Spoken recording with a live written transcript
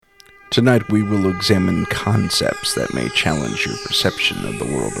Tonight we will examine concepts that may challenge your perception of the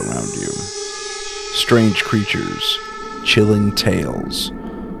world around you. Strange creatures, chilling tales,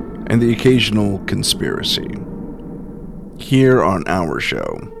 and the occasional conspiracy. Here on our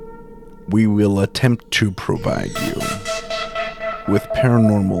show, we will attempt to provide you with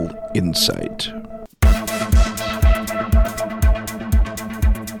paranormal insight.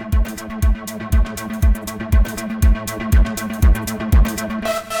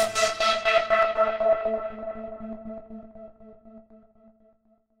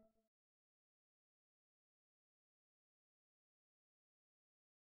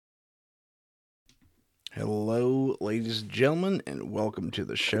 Hello, ladies and gentlemen, and welcome to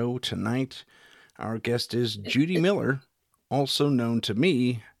the show tonight. Our guest is Judy Miller, also known to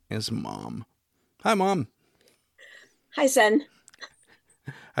me as Mom. Hi, Mom. Hi, son.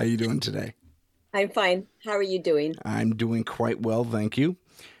 How you doing today? I'm fine. How are you doing? I'm doing quite well, thank you.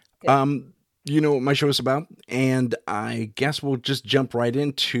 Good. You know what my show is about, and I guess we'll just jump right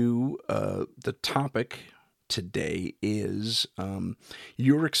into the topic today is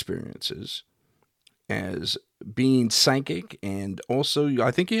your experiences as being psychic, and also I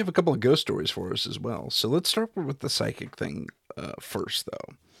think you have a couple of ghost stories for us as well. So let's start with the psychic thing first,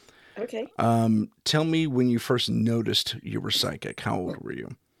 though. Okay. Tell me when you first noticed you were psychic. How old were you?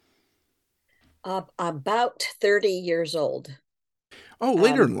 About 30 years old. Oh,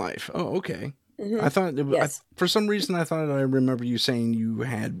 later Um, in life. Oh, okay. I mhm. thought Yes. for some reason I thought I remember you saying you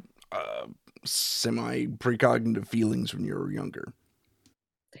had semi precognitive feelings when you were younger.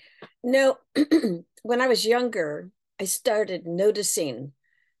 No, when I was younger, I started noticing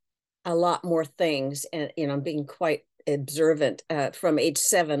a lot more things and, being quite observant from age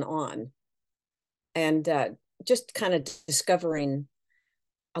 7 on and just kind of discovering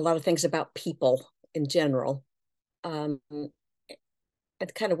a lot of things about people in general. Um,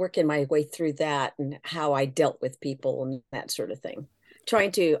 and kind of working my way through that and how I dealt with people and that sort of thing.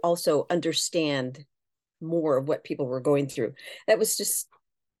 Trying to also understand more of what people were going through. That was just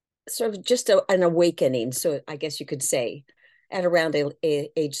sort of just an awakening. So I guess you could say at around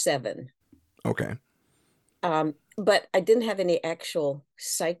age 7. Okay. But I didn't have any actual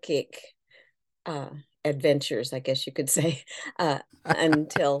psychic uh, adventures, I guess you could say,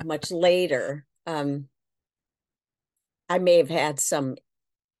 until much later. I may have had some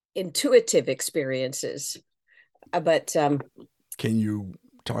intuitive experiences, but Can you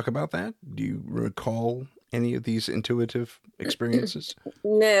talk about that? Do you recall any of these intuitive experiences?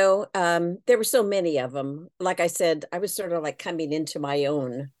 no, there were so many of them. Like I said, I was sort of like coming into my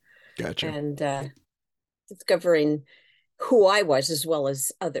own Gotcha. and discovering who I was as well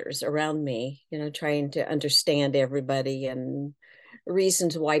as others around me, trying to understand everybody and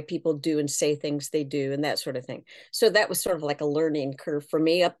reasons why people do and say things they do and that sort of thing. So that was sort of like a learning curve for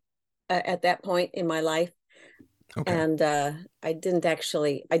me up at that point in my life. Okay. And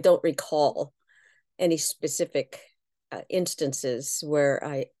I don't recall any specific instances where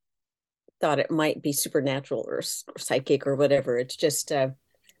I thought it might be supernatural or psychic or whatever. It's just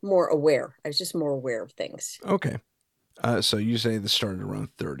more aware. I was just more aware of things. Okay. So you say this started around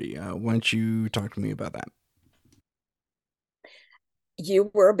 30. Why don't you talk to me about that?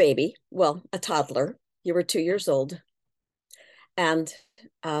 You were a baby, well, a toddler. You were 2 years old, and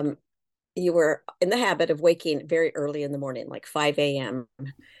um, you were in the habit of waking very early in the morning, like 5 a.m.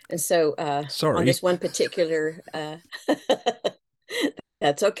 And so on Sorry. this one particular,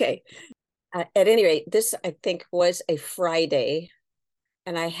 that's okay. At any rate, this I think was a Friday,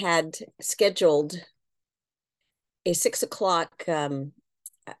 and I had scheduled a 6 o'clock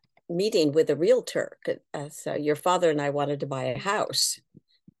meeting with a realtor. So your father and I wanted to buy a house,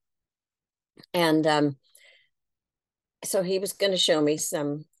 and so he was going to show me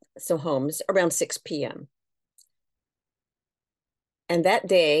some homes around 6 p.m. And that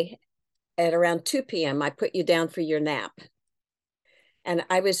day at around 2 p.m., I put you down for your nap. And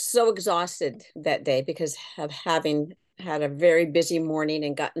I was so exhausted that day because of having had a very busy morning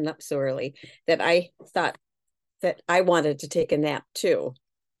and gotten up so early that I thought that I wanted to take a nap too.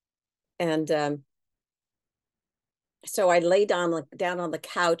 And so I lay down on the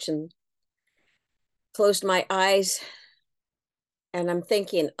couch and closed my eyes. And I'm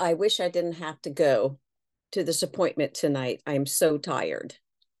thinking, I wish I didn't have to go to this appointment tonight. I'm so tired.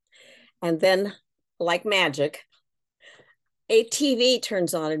 And then, like magic, a TV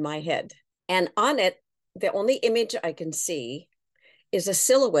turns on in my head. And on it, the only image I can see is a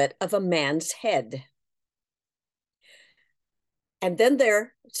silhouette of a man's head. And then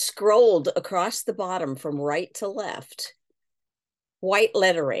there, scrolled across the bottom from right to left, white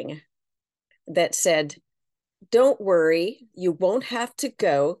lettering that said, don't worry, you won't have to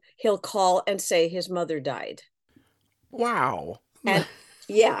go. He'll call and say his mother died. Wow. And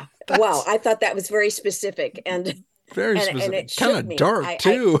yeah, wow, That's I thought that was very specific, very and it specific. Kind shook of me. dark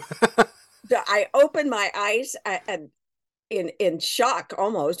too. I opened my eyes and in shock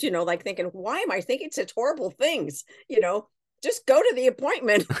almost, like thinking, why am I thinking such horrible things? Just go to the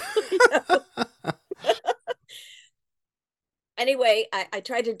appointment. you know? Anyway, I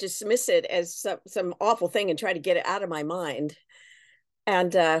tried to dismiss it as some awful thing and try to get it out of my mind.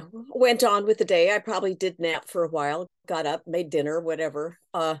 And went on with the day. I probably did nap for a while, got up, made dinner, whatever.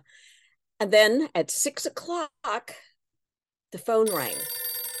 And then at 6 o'clock, the phone rang,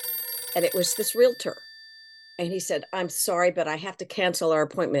 and it was this realtor. And he said, I'm sorry, but I have to cancel our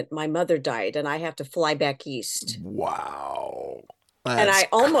appointment. My mother died, and I have to fly back east. Wow. And That's I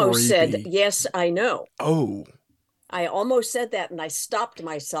almost said, creepy. yes, I know. Oh, I almost said that, and I stopped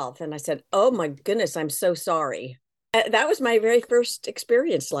myself and I said, oh my goodness, I'm so sorry. That was my very first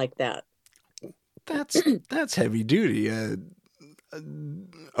experience like that. that's heavy duty.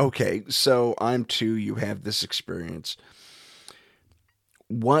 Okay, so I'm two. You have this experience.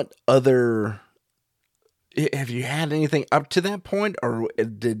 What other have you had anything up to that point, or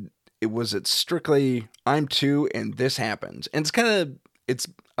did it was it strictly I'm two and this happens? And it's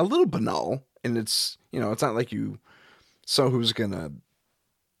a little banal, and it's not like you saw who's gonna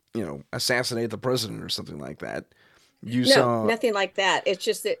assassinate the president or something like that. You No, saw nothing like that. It's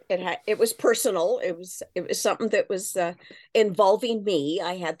just that it was personal. It was something that was involving me.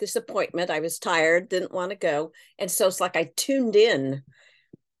 I had this appointment. I was tired, didn't want to go, and so it's like I tuned in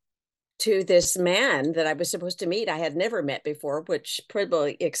to this man that I was supposed to meet. I had never met before, which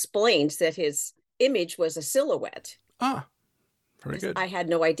probably explains that his image was a silhouette. ah very 'Cause good. I had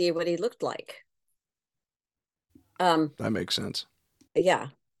no idea what he looked like. Um, That makes sense. yeah.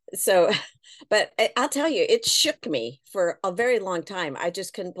 So, but I'll tell you, it shook me for a very long time. I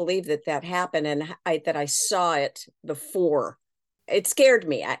just couldn't believe that that happened, and that I saw it before. It scared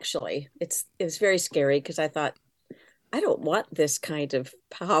me, actually. It's very scary because I thought, I don't want this kind of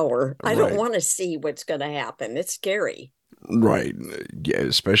power. I don't Right. want to see what's going to happen. It's scary. Right. Yeah,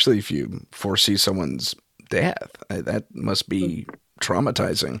 especially if you foresee someone's death. That must be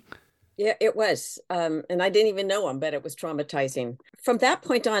traumatizing. Yeah, it was. And I didn't even know him, but it was traumatizing. From that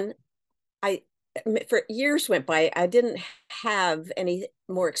point on, I, for years went by, I didn't have any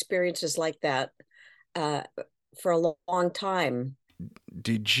more experiences like that uh, for a long time.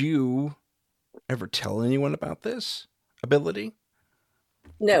 Did you ever tell anyone about this ability?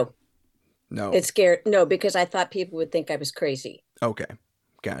 No, No. it scared, no, because I thought people would think I was crazy. Okay.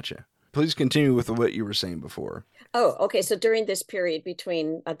 Gotcha. Please continue with what you were saying before. Oh, okay. So during this period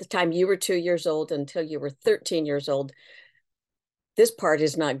between at the time you were 2 years old until you were 13 years old, this part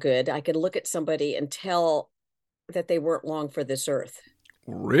is not good. I could look at somebody and tell that they weren't long for this earth.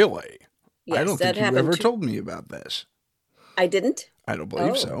 Really? I Yes, don't that think you happened ever to told me about this. I didn't. I don't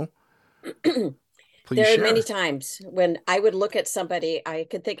believe Oh. so. Please There are many share. times when I would look at somebody. I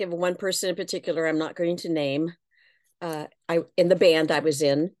could think of one person in particular I'm not going to name. I in the band I was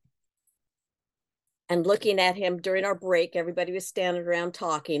in, and looking at him during our break, everybody was standing around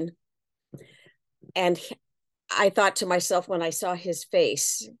talking, and I thought to myself when I saw his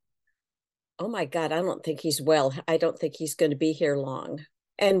face, oh my God, I don't think he's well. I don't think he's going to be here long.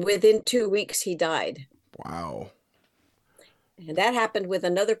 And within 2 weeks, he died. Wow. And that happened with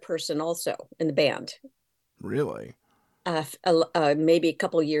another person also in the band, Really? maybe a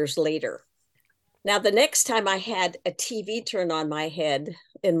couple years later. Now, the next time I had a TV turn on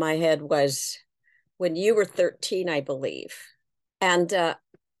in my head was when you were 13, I believe. And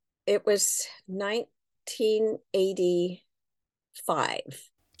it was 1985.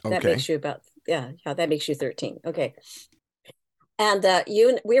 That Okay. makes you about, yeah, that makes you 13. Okay. And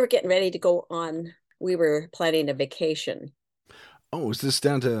we were getting ready to go on, we were planning a vacation Oh, is this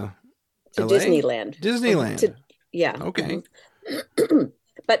down to to LA? Disneyland. Disneyland. Yeah. Okay. Mm-hmm.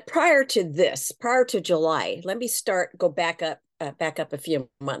 But prior to July, let me go back up a few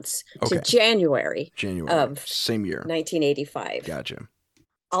months to Okay. January January. of Same year. 1985. Gotcha.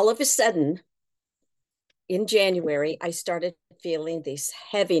 All of a sudden, in January, I started feeling this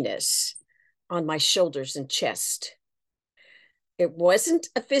heaviness on my shoulders and chest. It wasn't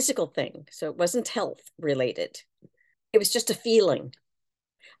a physical thing, so it wasn't health related. It was just a feeling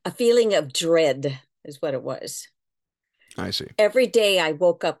of dread, is what it was. I see. Every day I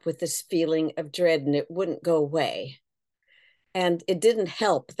woke up with this feeling of dread and it wouldn't go away. And it didn't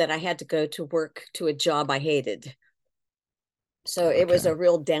help that I had to go to work to a job I hated. So it was Okay. a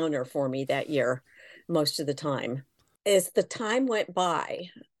real downer for me that year, most of the time. As the time went by,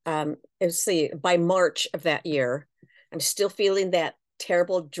 let's see, by March of that year, I'm still feeling that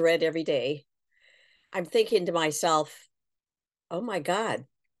terrible dread every day. I'm thinking to myself, oh my God,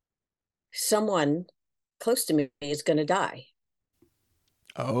 someone close to me is going to die.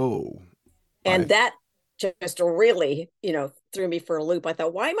 Oh, I And that just really, threw me for a loop. I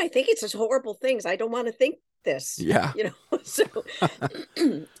thought, why am I thinking such horrible things? I don't want to think this, yeah. So,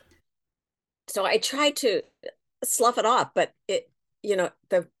 so I tried to slough it off, but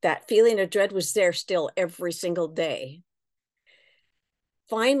that feeling of dread was there still every single day.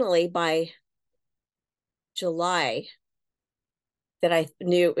 Finally, by July, that I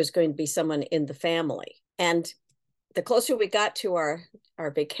knew it was going to be someone in the family. And the closer we got to our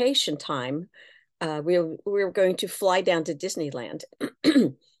vacation time, we were going to fly down to Disneyland.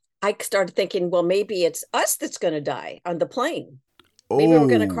 I started thinking, well, maybe it's us that's going to die on the plane. Maybe we're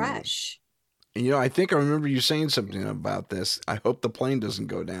going to Oh, crash. I think I remember you saying something about this. I hope the plane doesn't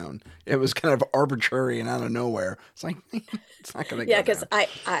go down. It was kind of arbitrary and out of nowhere. It's like, it's not going to Yeah, go because down.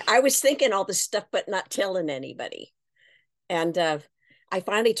 I was thinking all this stuff, but not telling anybody. And I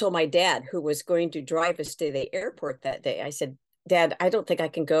finally told my dad, who was going to drive us to the airport that day. I said, Dad, I don't think I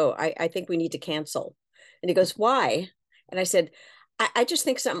can go. I think we need to cancel. And he goes, why? And I said, I just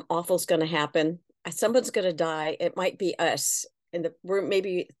think something awful is going to happen. Someone's going to die. It might be us. And we're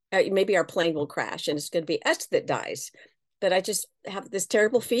maybe our plane will crash and it's going to be us that dies. But I just have this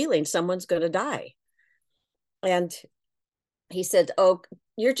terrible feeling someone's going to die. And he said, oh,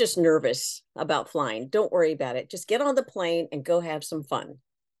 you're just nervous about flying. Don't worry about it. Just get on the plane and go have some fun.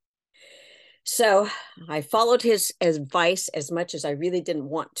 So I followed his advice as much as I really didn't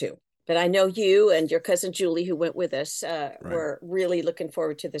want to. But I know you and your cousin Julie, who went with us, Right. were really looking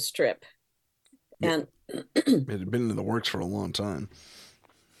forward to this trip. Yeah. And It had been in the works for a long time.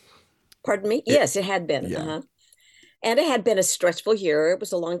 pardon me? It, Yes, it had been. yeah. Uh-huh. And it had been a stressful year. It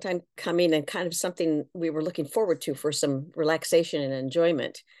was a long time coming and kind of something we were looking forward to for some relaxation and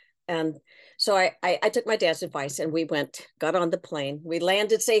enjoyment. And so I took my dad's advice and we got on the plane. We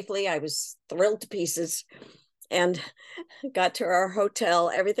landed safely. I was thrilled to pieces and got to our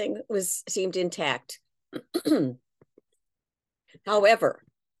hotel. Everything seemed intact. However,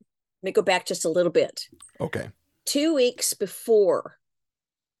 let me go back just a little bit. Okay. 2 weeks before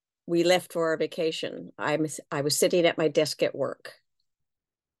we left for our vacation, I was sitting at my desk at work.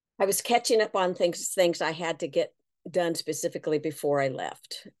 I was catching up on things I had to get done specifically before I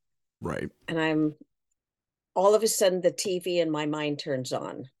left. Right. And I'm all of a sudden the TV in my mind turns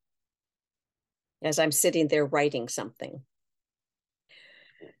on as I'm sitting there writing something.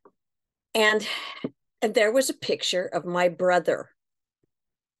 And there was a picture of my brother.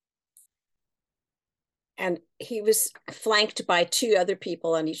 And he was flanked by two other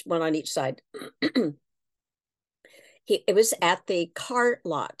people one on each side. It was at the car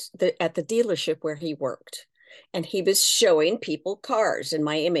lot, at the dealership where he worked. And he was showing people cars in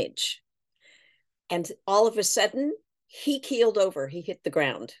my image. And all of a sudden, he keeled over. He hit the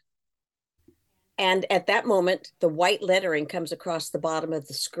ground. And at that moment, the white lettering comes across the bottom of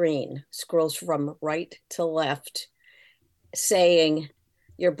the screen, scrolls from right to left, saying,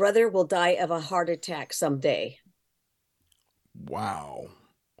 your brother will die of a heart attack someday. Wow.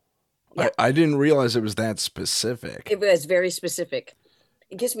 I, Yeah, I didn't realize it was that specific. it was very specific.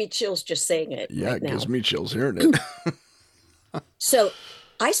 It gives me chills just saying it Yeah, right it gives now. me chills hearing it. So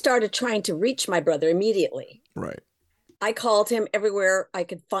I started trying to reach my brother immediately. Right. I called him everywhere I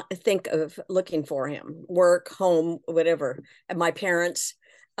could think of looking for him, work, home, whatever, and my parents.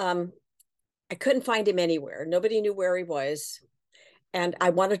 Um, I couldn't find him anywhere. Nobody knew where he was. And I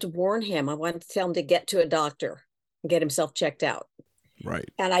wanted to warn him. I wanted to tell him to get to a doctor and get himself checked out. Right.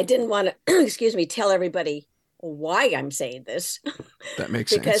 And I didn't want to, excuse me, tell everybody why I'm saying this That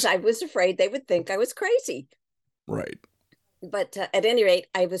makes because sense. I was afraid they would think I was crazy. Right. But at any rate,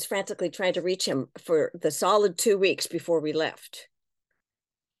 I was frantically trying to reach him for the solid 2 weeks before we left.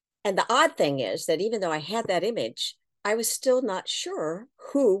 And the odd thing is that even though I had that image, I was still not sure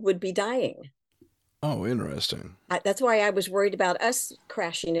who would be dying. Oh, interesting. That's why I was worried about us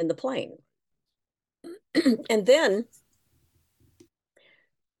crashing in the plane. And then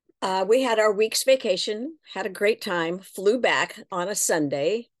we had our week's vacation, had a great time, flew back on a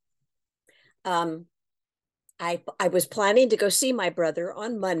Sunday. Um, I was planning to go see my brother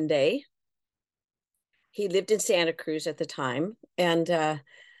on Monday. He lived in Santa Cruz at the time, and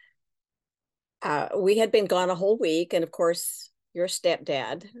we had been gone a whole week. And of course, your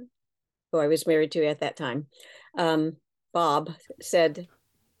stepdad, who I was married to at that time, um, Bob, said,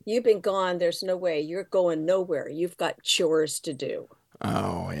 you've been gone. There's no way. You're going nowhere. You've got chores to do.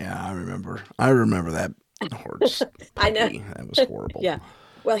 Oh, yeah, I remember. I remember that horse I know. puppy. That was horrible. Yeah.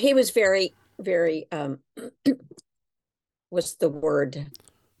 Well, he was very, very, what's the word?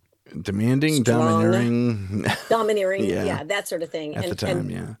 Demanding, Strong, domineering. domineering, Yeah, yeah, that sort of thing, at the time,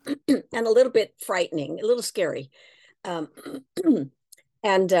 yeah. and a little bit frightening, a little scary. Um,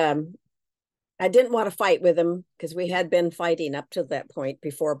 and I didn't want to fight with him because we had been fighting up to that point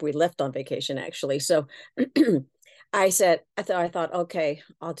before we left on vacation, actually. So I thought, okay,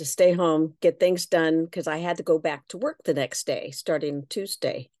 I'll just stay home, get things done because I had to go back to work the next day, starting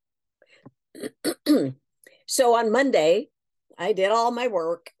Tuesday. So on Monday, I did all my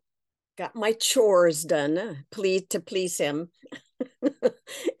work, got my chores done, please him.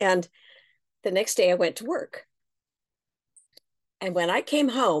 And the next day I went to work. And when I came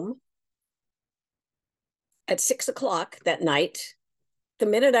home at 6 o'clock that night, the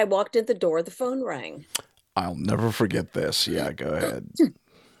minute I walked in the door, the phone rang. I'll never forget this. Yeah, go ahead.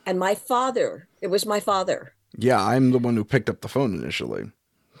 And it was my father. Yeah, I'm the one who picked up the phone initially.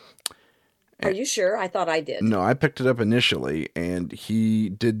 Are And, you sure? I thought I did. no, I picked it up initially, and he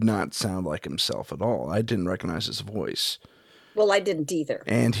did not sound like himself at all. I didn't recognize his voice. Well, I didn't either.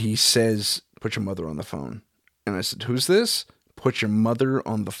 And he says, "Put your mother on the phone." And I said, "Who's this?" "Put your mother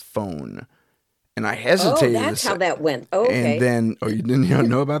on the phone." And I Oh, hesitated to that's how say, that went. Oh, and okay. then, oh, you didn't even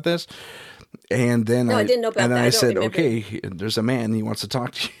know about this? And then No, I I, didn't know and about then that. I I don't said, remember. "Okay, there's a man. He wants to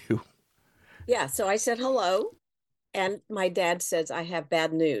talk to you." Yeah. So I said hello. And my dad says, I have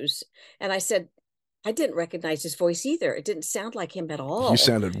bad news. And I said, I didn't recognize his voice either. It didn't sound like him at You all.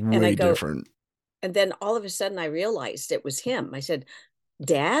 sounded And I way go, different. and then all of a sudden I realized it was him. I said,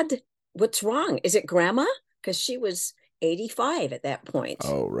 Dad, what's wrong? Is it grandma? Because she was 85 at that point.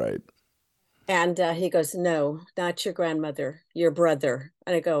 Oh, right. And he goes, No, not your grandmother, your brother.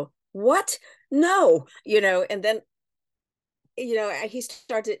 And I go, What? No, and then,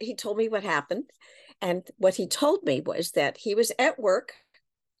 he told me what happened. And what he told me was that he was at work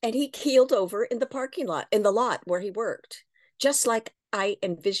and he keeled over in the parking lot, in the lot where he worked, just like I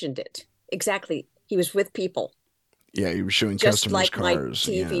envisioned it. Exactly. He was with people, Yeah, you were showing just customers like my cars.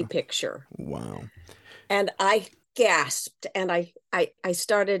 Yeah. TV picture. Wow. And I gasped and I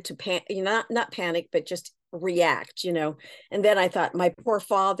started to not panic, but just react, And then I thought, my poor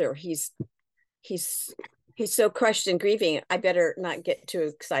father, he's he's so crushed and grieving. I better not get too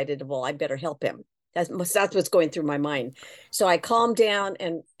excitable. I better help him. That's what's going through my mind. So I calmed down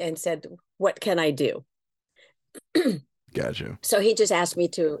and said, "What can I do?" Gotcha. So he just asked me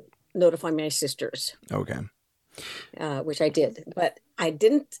to notify my sisters, Okay. which I did, but I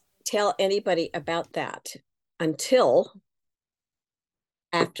didn't tell anybody about that until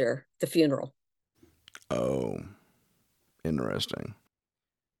after the funeral Oh, interesting.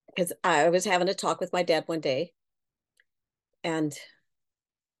 because I was having a talk with my dad one day, and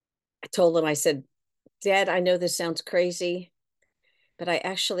I told him, I said, "Dad, I know this sounds crazy, but I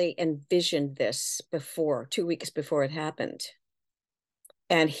actually envisioned this before, 2 weeks before it happened."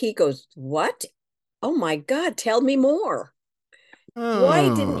 And he goes, "What? Oh my God, tell me more. Why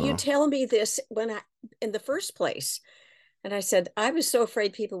didn't you Oh, tell me this in the first place?" And I said, "I was so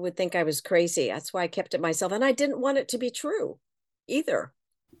afraid people would think I was crazy. That's why I kept it myself. And I didn't want it to be true either,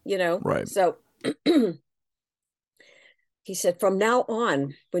 right. So he said, "From now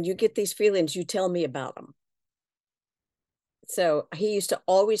on, when you get these feelings, you tell me about them." So he used to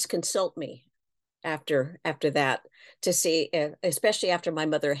always consult me after that to see, especially after my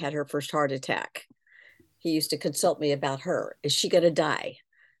mother had her first heart attack. He used to consult me about her. Is she going to die?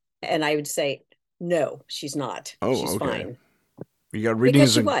 And I would say, no, she's not. Oh, She's okay. fine. You got Because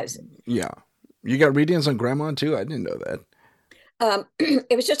readings she on, was. yeah. You got readings on grandma too? I didn't know that.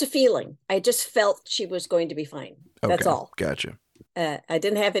 It was just a feeling. I just felt she was going to be fine. That's Okay. all. Gotcha. I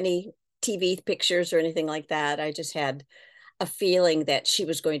didn't have any TV pictures or anything like that. I just had a feeling that she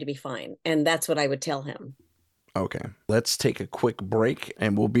was going to be fine. And that's what I would tell him. Okay. Let's take a quick break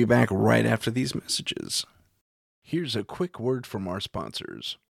and we'll be back right after these messages. Here's a quick word from our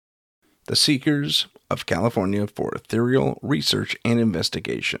sponsors. The Seekers of California for Ethereal Research and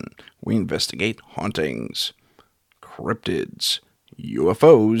Investigation. We investigate hauntings, cryptids,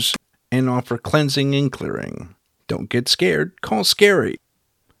 UFOs, and offer cleansing and clearing. Don't get scared, call Scary.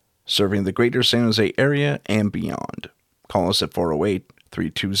 Serving the greater San Jose area and beyond. Call us at 408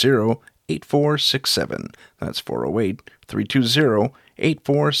 320 8467. That's 408 320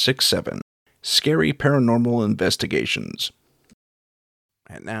 8467. Scary Paranormal Investigations.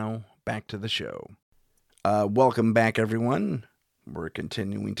 And now, back to the show. Welcome back, everyone. We're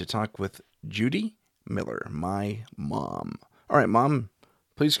continuing to talk with Judy Miller, my mom. All right, Mom,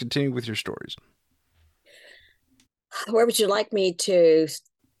 please continue with your stories. Where would you like me to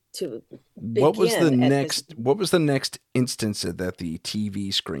to What was the begin at this. next? What was the next instance that the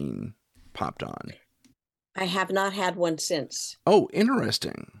TV screen popped on? I have not had one since. Oh,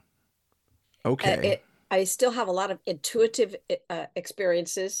 interesting. Okay. It I still have a lot of intuitive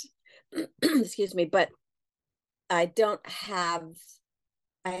experiences, excuse me, but I don't have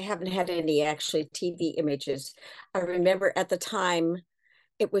I haven't had any actually TV images. I remember at the time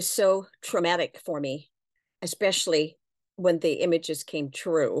it was so traumatic for me, especially when the images came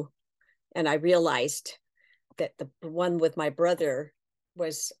true. And I realized that the one with my brother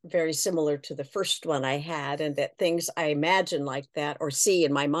was very similar to the first one I had, and that things I imagine like that or see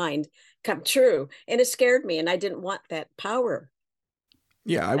in my mind come true. And it scared me, and I didn't want that power.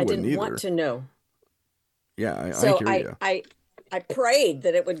 Yeah, I I wouldn't didn't want either. to know. Yeah, I So hear I you. I I prayed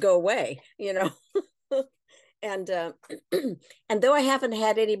that it would go away, and and though I haven't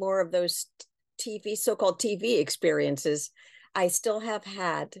had any more of those TV so-called TV experiences, I still have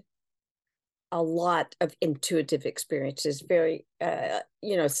had a lot of intuitive experiences. Very,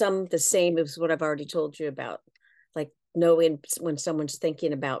 some the same as what I've already told you about, like knowing when someone's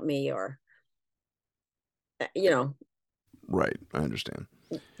thinking about me, or you know, Right, I understand.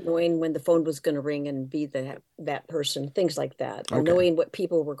 knowing when the phone was going to ring and be that person, things like that, or Okay. knowing what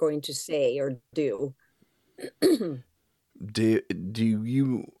people were going to say or do. Do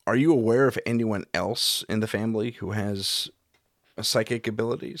you are you aware of anyone else in the family who has psychic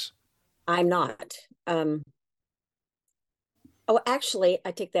abilities? I'm not. Um, oh, actually,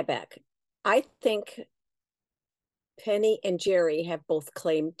 I take that back. I think Penny and Jerry have both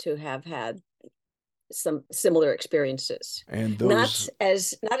claimed to have had some similar experiences, And not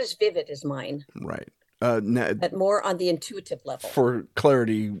those, as vivid as mine, right. but more on the intuitive level. For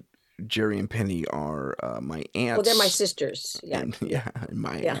clarity, Jerry and Penny are my Well, they're my aunts, sisters. Yeah, and yeah, yeah,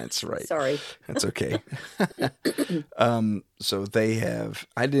 my yeah. aunts, right? Sorry. That's okay. So they have.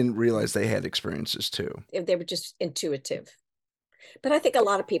 I didn't realize they had experiences too. If they were just intuitive, but I think a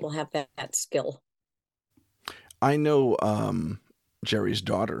lot of people have that skill. I know Jerry's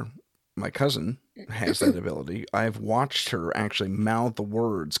daughter, my cousin, has that ability. I've watched her actually mouth the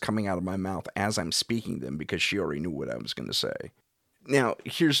words coming out of my mouth as I'm speaking them because she already knew what I was going to say. Now,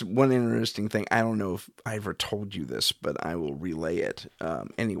 here's one interesting thing. I don't know if I ever told you this, but I will relay it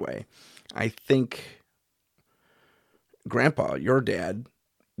anyway. I think Grandpa, your dad,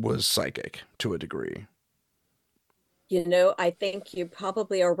 was psychic to a degree. I think you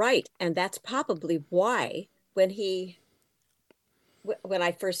probably are right, and that's probably why when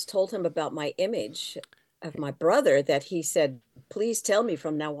I first told him about my image of my brother, that he said, please tell me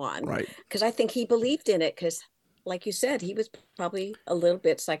from now on. Right. Because I think he believed in it, because, like you said, he was probably a little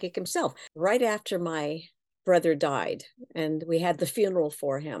bit psychic himself. Right after my brother died and we had the funeral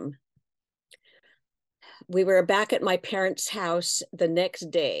for him, we were back at my parents' house the next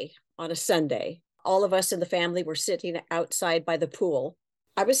day on a Sunday. All of us in the family were sitting outside by the pool.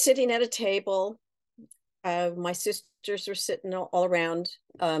 I was sitting at a table. My sisters were sitting all around,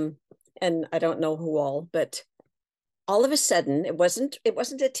 and I don't know who all, but all of a sudden, it wasn't a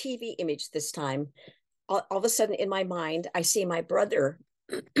TV image this time. All of a sudden, in my mind, I see my brother,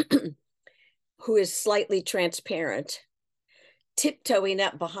 who is slightly transparent, tiptoeing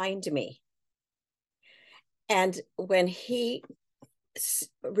up behind me. And when he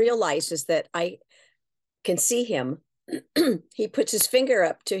realizes that I can see him, he puts his finger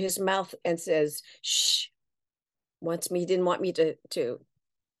up to his mouth and says, "Shh." He didn't want me to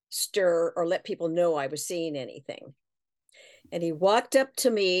stir or let people know I was seeing anything. And he walked up to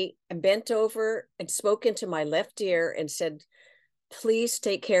me and bent over and spoke into my left ear and said, please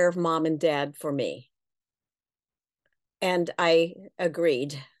take care of mom and dad for me. And I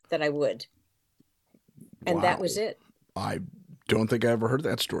agreed that I would. And that was Wow. it. I don't think I ever heard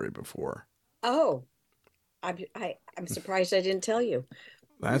that story before. Oh, I'm surprised I didn't tell you.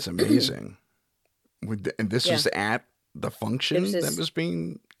 That's amazing. And this Yeah. was at the It was function that his was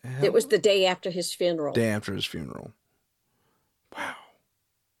being it was held the day after his funeral. day after his funeral. Wow.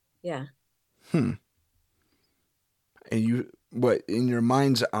 Yeah. Hmm. And what, in your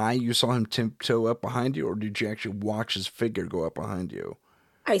mind's eye, you saw him tiptoe up behind you, or did you actually watch his figure go up behind you?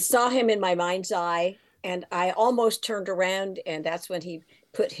 I saw him in my mind's eye, and I almost turned around, and that's when he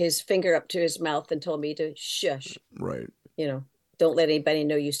put his finger up to his mouth and told me to shush, Right. you know, don't let anybody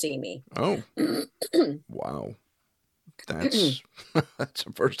know you see me. Oh, wow. That's that's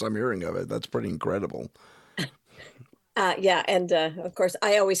the first time hearing of it. That's pretty incredible. Yeah, and of course,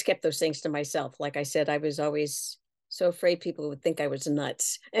 I always kept those things to myself. Like I said, I was always so afraid people would think I was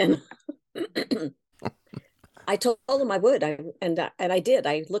nuts, and I told them I would. And I did.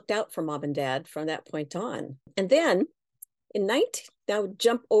 I looked out for mom and dad from that point on, and then now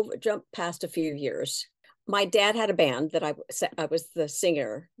jump past a few years. My dad had a band that I was the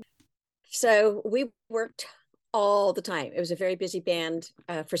singer. So we worked all the time. It was a very busy band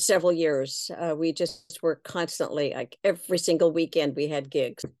for several years. We just worked constantly, like every single weekend we had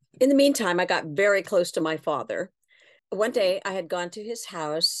gigs. In the meantime, I got very close to my father. One day I had gone to his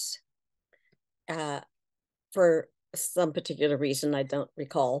house uh, for some particular reason I don't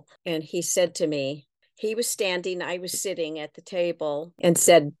recall. And he said to me, he was standing, I was sitting at the table, and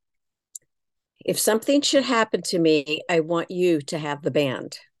said, "If something should happen to me, I want you to have the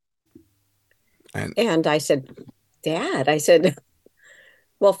band." And And I said, "Dad," I said,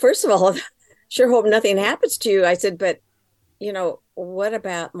 "well, first of all, sure hope nothing happens to you." I said, "But, what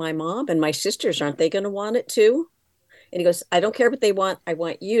about my mom and my sisters? Aren't they going to want it too?" And he goes, "I don't care what they want. I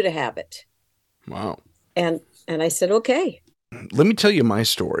want you to have it." wow. And I said, "Okay." Let me tell you my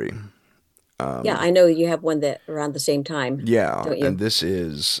story. Yeah, I know you have one that around the same time, Yeah, don't and you? this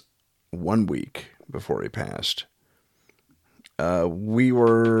is 1 week before he passed. We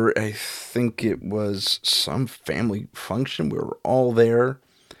were, I think it was some family function. We were all there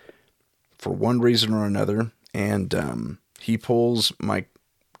for one reason or another. And he pulls my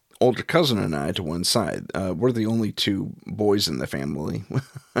older cousin and I to one side. We're the only two boys in the family,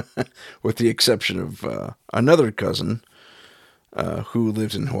 with the exception of another cousin who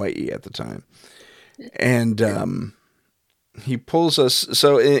lived in Hawaii at the time. And he pulls us.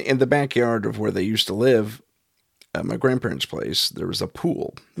 So in the backyard of where they used to live, at my grandparents' place, there was a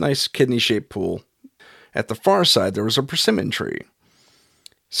pool, nice kidney-shaped pool. At the far side, there was a persimmon tree.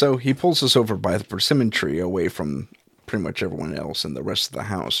 So he pulls us over by the persimmon tree, away from pretty much everyone else in the rest of the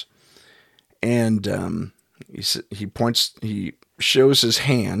house. And he shows his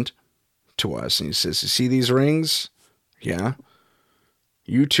hand to us, and he says, "You see these rings? Yeah.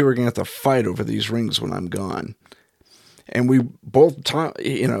 You two are going to have to fight over these rings when I'm gone." And we both,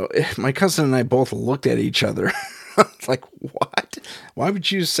 my cousin and I both looked at each other. It's like, what? Why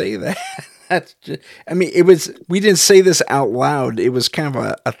would you say that? We didn't say this out loud. It was kind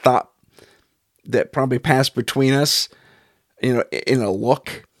of a thought that probably passed between us, in a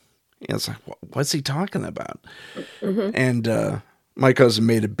look. It's like, what's he talking about? Mm-hmm. And my cousin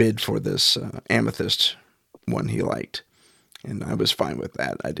made a bid for this amethyst one he liked. And I was fine with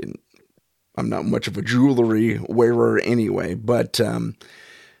that. I'm not much of a jewelry wearer anyway, but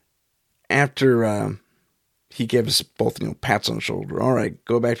after he gave us both, pats on the shoulder. "All right,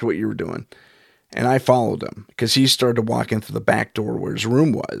 go back to what you were doing." And I followed him because he started to walk into the back door where his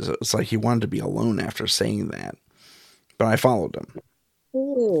room was. It was like he wanted to be alone after saying that. But I followed him.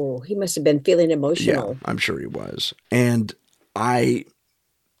 Oh, he must have been feeling Yeah, emotional. I'm sure he was. And I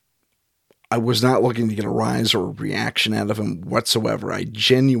was not looking to get a rise or a reaction out of him whatsoever. I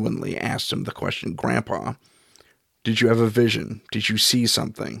genuinely asked him the question, "Grandpa, did you have a vision? Did you see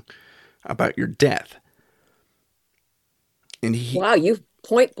something about your death?" And Wow, you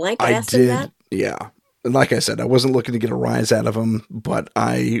point blank I asked him that? did, yeah. And like I said, I wasn't looking to get a rise out of him, but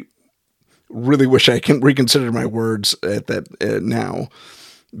I really wish I can reconsider my words at that now.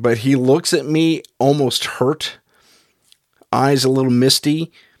 But he looks at me almost hurt, eyes a little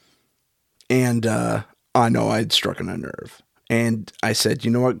misty, and I know I'd struck a nerve. And I said,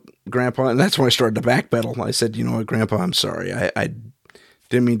 "You know what, Grandpa?" And that's when I started to backpedal. I said, "You know what, Grandpa? I'm sorry. I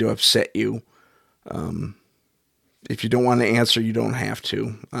didn't mean to upset you. If you don't want to answer, you don't have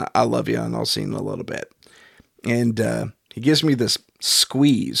to. I love you, and I'll see you in a little bit." And he gives me this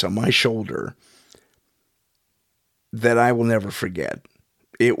squeeze on my shoulder that I will never forget.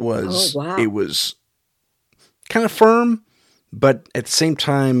 It Oh, was wow. it was kind of firm, but at the same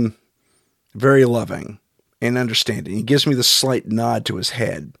time very loving and understanding. He gives me this slight nod to his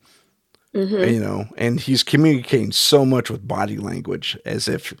head, Mm-hmm. and he's communicating so much with body language as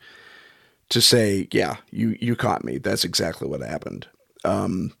if to say, "Yeah, you caught me. That's exactly what happened."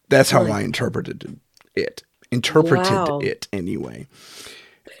 That's how My, I it. Interpreted wow. it anyway.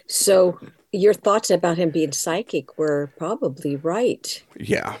 So your thoughts about him being psychic were probably right.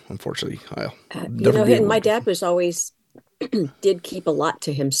 Yeah, unfortunately, I'll never be And able my to. dad was always did keep a lot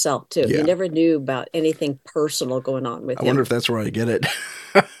to himself too. He Yeah, never knew about anything personal going on with I wonder him. if that's where I get it.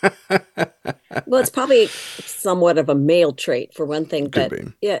 Well, it's probably somewhat of a male trait for one thing, Could but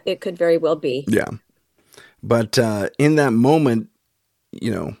be. yeah, it could very well be. Yeah, but in that moment,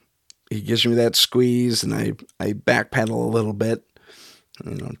 you know, he gives me that squeeze, and I backpedal a little bit.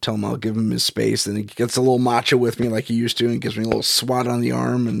 Tell him I'll give him his space. Then he gets a little macho with me like he used to, and gives me a little swat on the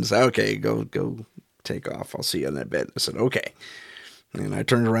arm, and says, "Okay, go take off. I'll see you in a bit." I said, "Okay," and I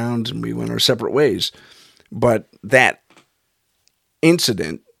turned around and we went our separate ways. But that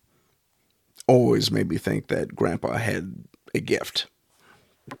incident always made me think that Grandpa had a gift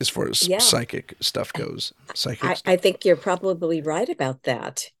as far as Yeah, psychic stuff goes. Psychic stuff. I think you're probably right about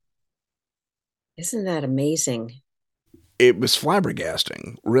that. Isn't that amazing? It was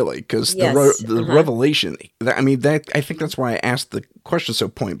flabbergasting, really, because Yes. the Uh-huh. revelation. I mean, that I think that's why I asked the question so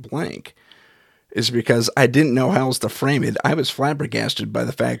point blank, is because I didn't know how else to frame it. I was flabbergasted by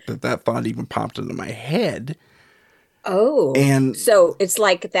the fact that that thought even popped into my head, Oh, and so it's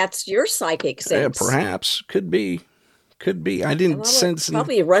like that's your psychic sense. perhaps could be. I didn't Well, it sense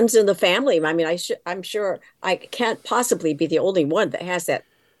any. probably runs in the family. I mean, I'm sure I can't possibly be the only one that has that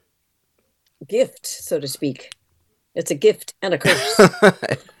gift, so to speak. It's a gift and a curse.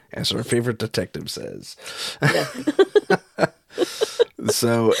 As our favorite detective says. Yeah.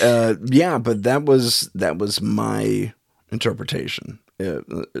 So yeah, but that was my interpretation.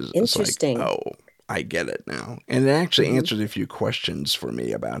 It's like, Interesting. oh, I get it now, and it actually Hmm. answered a few questions for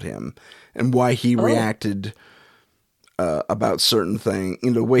me about him and why he Oh, reacted about certain thing.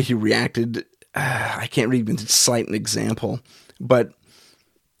 You know, the way he reacted. I can't even cite an example, but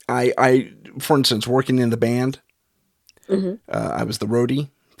for instance, working in the band, hmm. I was the roadie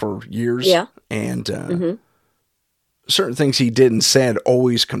for years, Yeah. and Hmm. certain things he did and said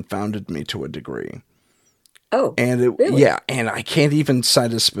always confounded me to a degree. Oh, And really? yeah, and I can't even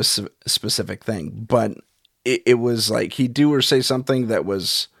cite a specific thing, but it was like he'd do or say something that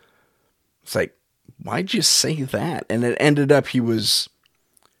was, it's like, why'd you say that? And it ended up he was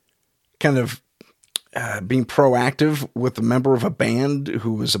kind of being proactive with a member of a band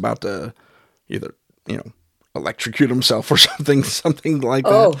who was about to either, you know, electrocute himself or something like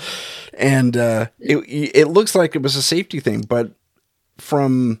that. Oh, And it looks like it was a safety thing, but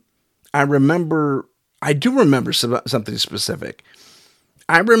from I remember, I do remember something specific.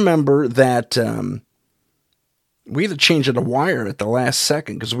 I remember that we had to change a wire at the last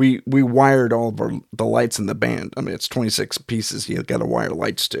second because we wired all of the lights in the band. I mean, it's 26 pieces you got to wire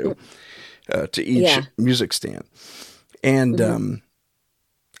lights to each yeah. music stand. And Hmm.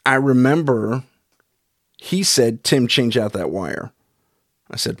 I remember he said, Tim, change out that wire.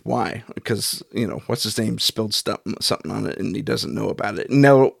 I said, why? Because, you know, what's his name spilled something on it and he doesn't know about it.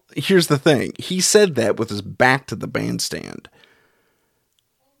 No, here's the thing. He said that with his back to the bandstand.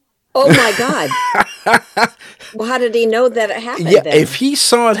 Oh my God. Well, how did he know that it Yeah, happened if then? he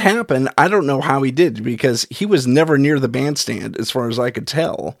saw it happen, I don't know how he did because he was never near the bandstand as far as I could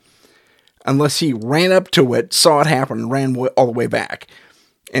tell, unless he ran up to it, saw it happen, and ran all the way back.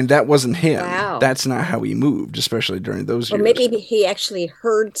 And that wasn't him. Wow. That's not how he moved, especially during those Or years. maybe he actually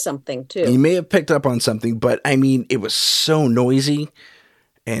heard something He too. may have picked up on something, but I mean, it was so noisy.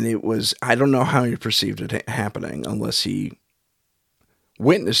 And it was, I don't know how he perceived it happening unless he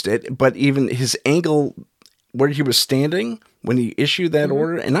witnessed it. But even his angle where he was standing when he issued that Hmm.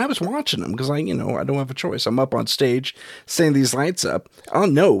 order, and I was watching him because I don't have a choice. I'm up on stage, setting these lights up. I'll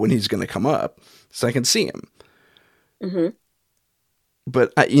know when he's going to come up so I can see him. Hmm.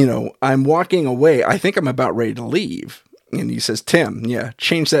 But, I'm walking away. I think I'm about ready to leave. And he says, Tim, yeah,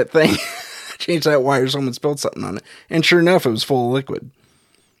 change that thing. Change that wire. Someone spilled something on it. And sure enough, it was full of liquid.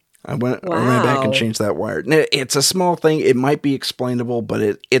 I ran back and Wow. changed that wire. Now, it's a small thing. It might be explainable,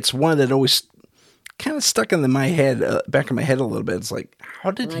 but it's one that always kind of stuck in my head, back in my head a little bit. It's like,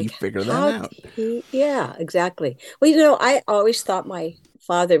 how did he Like figure that how out? yeah, exactly. Well, I always thought my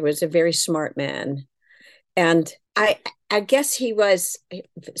father was a very smart man. And I guess he was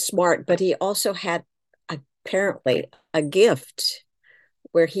smart, but he also had apparently a gift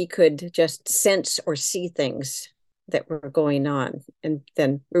where he could just sense or see things that were going on and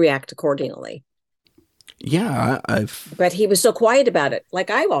then react accordingly. Yeah, I've But he was so quiet about it, like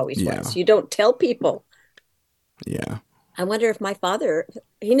I always yeah, was. You don't tell people. yeah, I wonder if my father,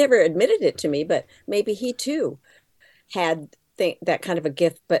 he never admitted it to me, but maybe he too had that kind of a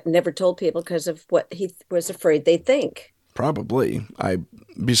gift, but never told people because of what he was afraid they think. probably. I'd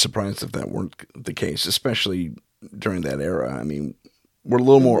be surprised if that weren't the case, especially during that era. I mean, we're a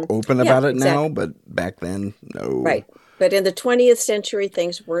little more Hmm. open Yeah, about it now, exactly. but back then, no. Right. But in the 20th century,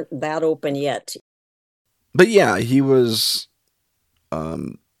 things weren't that open yet. But yeah, he was.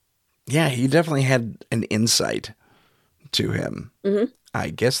 Um, yeah, he definitely had an insight to him. Hmm. I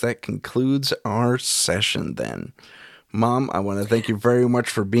guess that concludes our session then. Mom, I want to thank you very much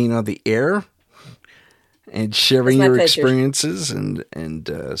for being on the air and It's sharing my your pleasure. experiences and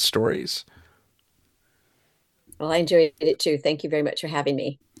stories. Well, I enjoyed it too. Thank you very much for having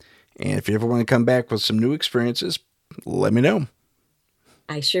me. And if you ever want to come back with some new experiences, let me know.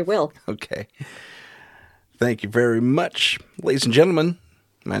 I sure will. Okay. Thank you very much. Ladies and gentlemen,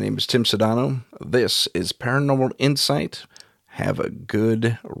 my name is Tim Sedano. This is Paranormal Insight. Have a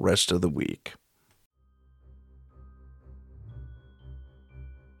good rest of the week.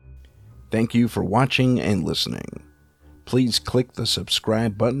 Thank you for watching and listening. Please click the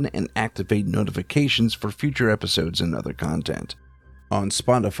subscribe button and activate notifications for future episodes and other content. On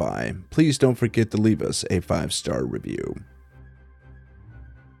Spotify, please don't forget to leave us a 5-star review.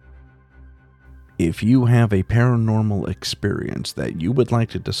 If you have a paranormal experience that you would like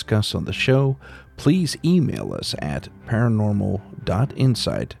to discuss on the show, please email us at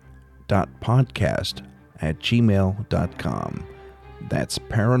paranormal.insight.podcast@gmail.com. That's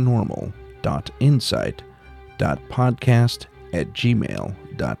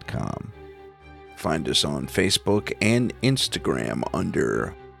paranormal.insight.podcast@gmail.com. Find us on Facebook and Instagram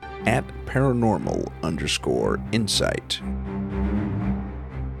under @paranormal_insight.